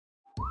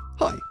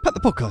Hi, Pat the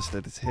Podcast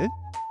Editor here.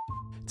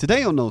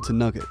 Today on Knowlton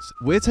Nuggets,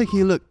 we're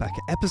taking a look back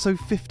at episode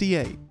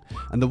 58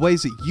 and the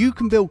ways that you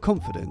can build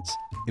confidence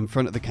in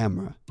front of the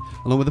camera,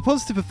 along with the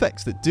positive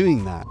effects that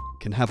doing that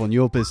can have on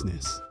your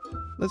business.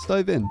 Let's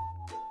dive in.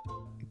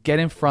 Get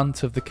in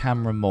front of the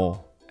camera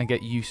more and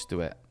get used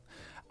to it.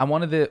 And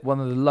one of the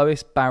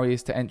lowest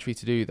barriers to entry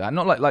to do that,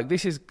 not like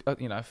this is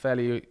a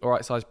fairly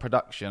alright sized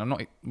production. I'm not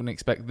going to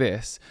expect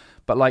this,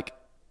 but like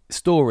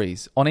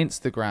stories on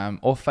Instagram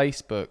or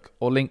Facebook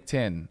or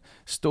LinkedIn.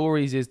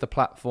 Stories is the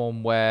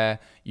platform where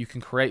you can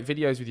create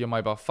videos with your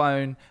mobile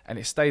phone and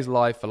it stays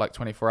live for like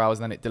 24 hours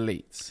and then it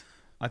deletes.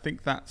 I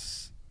think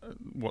that's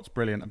what's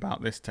brilliant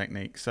about this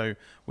technique. So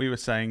we were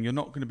saying you're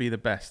not going to be the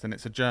best and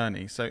it's a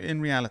journey. So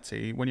in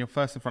reality, when you're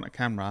first in front of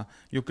camera,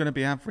 you're going to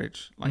be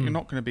average. You're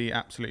not going to be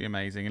absolutely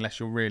amazing unless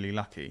you're really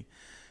lucky.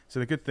 So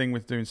the good thing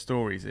with doing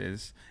stories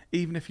is,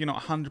 even if you're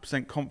not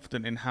 100%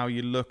 confident in how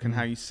you look and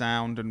how you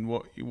sound and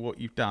what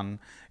you've done,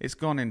 it's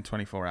gone in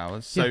 24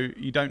 hours. So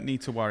you don't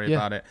need to worry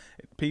about it.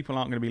 People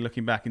aren't going to be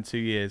looking back in 2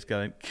 years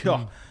going,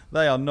 God,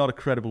 they are not a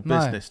credible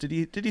business.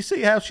 No. Did you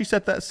see how she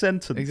said that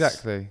sentence?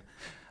 Exactly.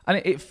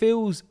 And it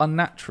feels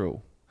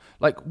unnatural.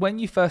 Like when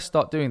you first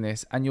start doing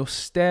this and you're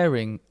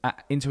staring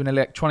into an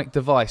electronic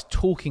device,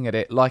 talking at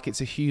it like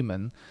it's a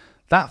human,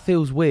 that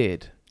feels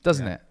weird,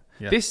 doesn't it?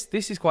 Yeah.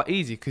 This is quite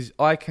easy because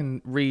I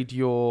can read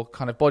your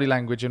kind of body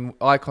language and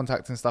eye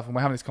contact and stuff, and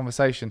we're having this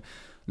conversation.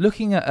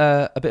 Looking at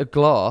a bit of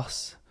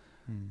glass,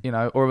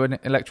 or an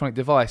electronic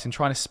device and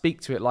trying to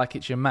speak to it like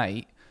it's your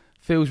mate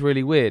feels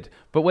really weird.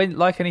 But when,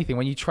 like anything,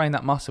 when you train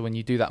that muscle, when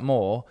you do that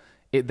more,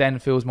 it then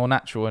feels more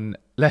natural and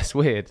less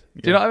weird.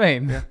 Do you know what I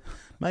mean? Yeah.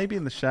 Maybe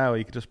in the shower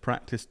you could just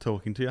practice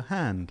talking to your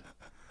hand.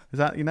 Is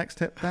that your next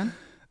tip, Ben?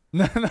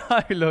 No,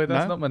 Lloyd,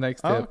 that's not my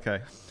next tip. Oh,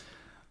 okay.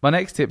 My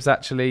next tip's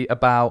actually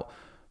about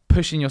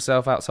pushing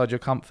yourself outside your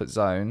comfort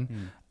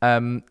zone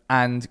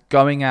and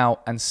going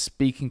out and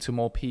speaking to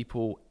more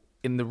people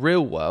in the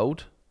real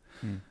world.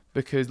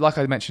 Because like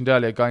I mentioned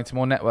earlier, going to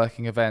more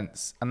networking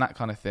events and that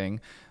kind of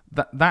thing,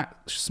 that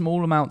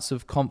small amounts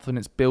of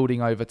confidence building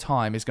over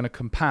time is going to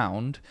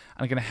compound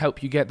and going to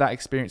help you get that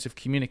experience of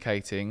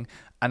communicating.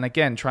 And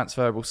again,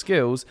 transferable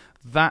skills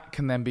that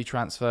can then be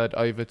transferred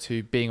over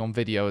to being on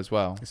video as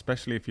well.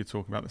 Especially if you're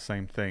talking about the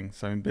same thing.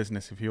 So in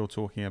business, if you're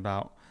talking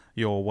about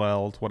your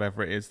world,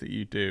 whatever it is that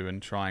you do,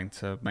 and trying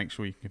to make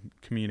sure you can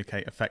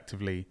communicate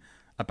effectively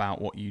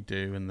about what you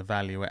do and the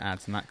value it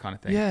adds and that kind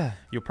of thing. Yeah.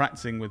 You're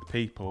practicing with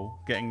people,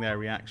 getting their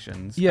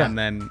reactions, and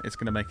then it's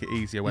going to make it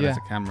easier when there's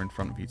a camera in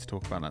front of you to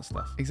talk about that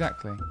stuff.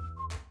 Exactly.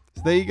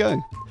 So there you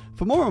go.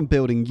 For more on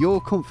building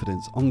your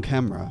confidence on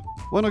camera,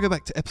 why not go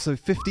back to episode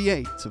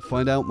 58 to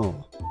find out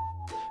more?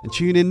 And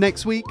tune in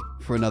next week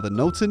for another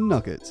Knowlton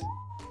Nugget.